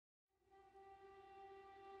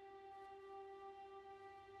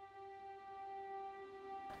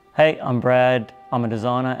Hey, I'm Brad. I'm a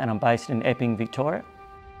designer and I'm based in Epping, Victoria.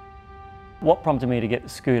 What prompted me to get the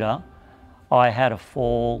scooter? I had a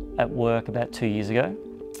fall at work about 2 years ago.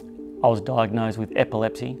 I was diagnosed with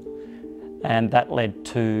epilepsy and that led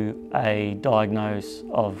to a diagnosis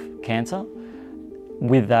of cancer.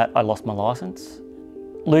 With that, I lost my licence.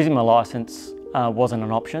 Losing my licence wasn't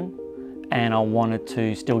an option and I wanted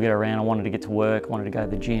to still get around. I wanted to get to work, I wanted to go to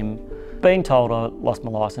the gym. Being told I lost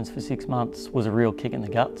my licence for 6 months was a real kick in the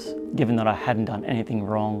guts, given that I hadn't done anything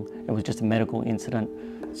wrong. It was just a medical incident.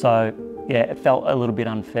 So yeah, it felt a little bit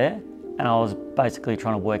unfair and I was basically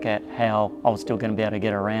trying to work out how I was still going to be able to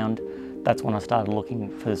get around. That's when I started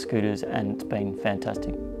looking for the scooters and it's been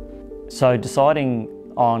fantastic. So deciding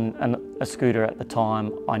on a scooter at the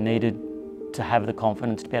time, I needed to have the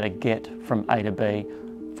confidence to be able to get from A to B.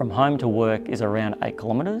 From home to work is around 8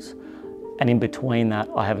 kilometres and in between that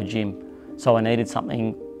I have a gym. So I needed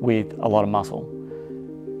something with a lot of muscle.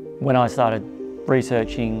 When I started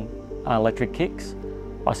researching electric kicks,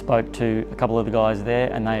 I spoke to a couple of the guys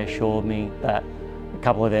there and they assured me that a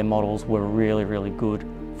couple of their models were really, really good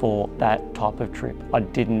for that type of trip. I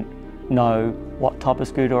didn't know what type of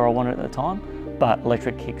scooter I wanted at the time, but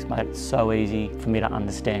electric kicks made it so easy for me to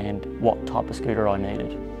understand what type of scooter I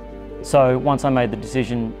needed. So once I made the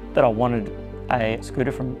decision that I wanted a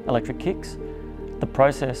scooter from Electric Kicks, the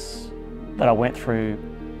process that I went through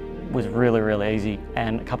was really, really easy,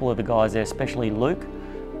 and a couple of the guys there, especially Luke,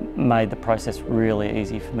 made the process really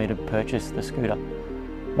easy for me to purchase the scooter.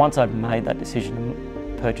 Once I'd made that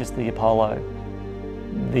decision to purchase the Apollo,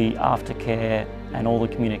 the aftercare and all the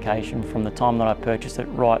communication from the time that I purchased it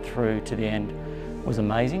right through to the end was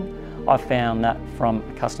amazing. I found that from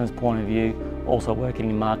a customer's point of view, also working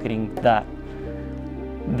in marketing, that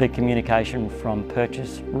the communication from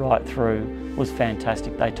purchase right through was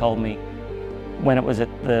fantastic. They told me when it was at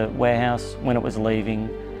the warehouse, when it was leaving,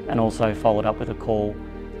 and also followed up with a call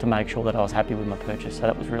to make sure that I was happy with my purchase. So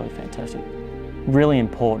that was really fantastic. Really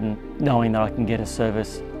important knowing that I can get a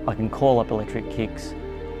service, I can call up Electric Kicks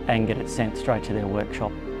and get it sent straight to their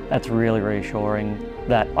workshop. That's really reassuring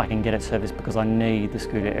that I can get it serviced because I need the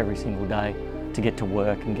scooter every single day to get to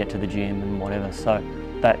work and get to the gym and whatever. So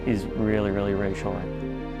that is really, really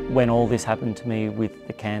reassuring. When all this happened to me with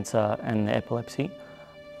the cancer and the epilepsy,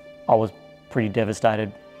 I was pretty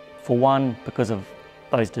devastated. For one, because of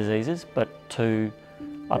those diseases, but two,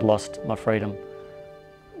 I'd lost my freedom.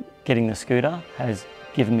 Getting the scooter has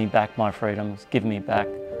given me back my freedoms, given me back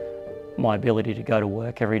my ability to go to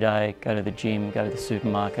work every day, go to the gym, go to the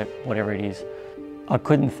supermarket, whatever it is. I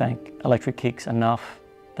couldn't thank Electric Kicks enough.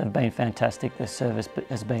 They've been fantastic, their service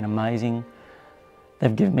has been amazing.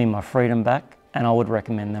 They've given me my freedom back and I would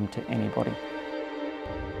recommend them to anybody.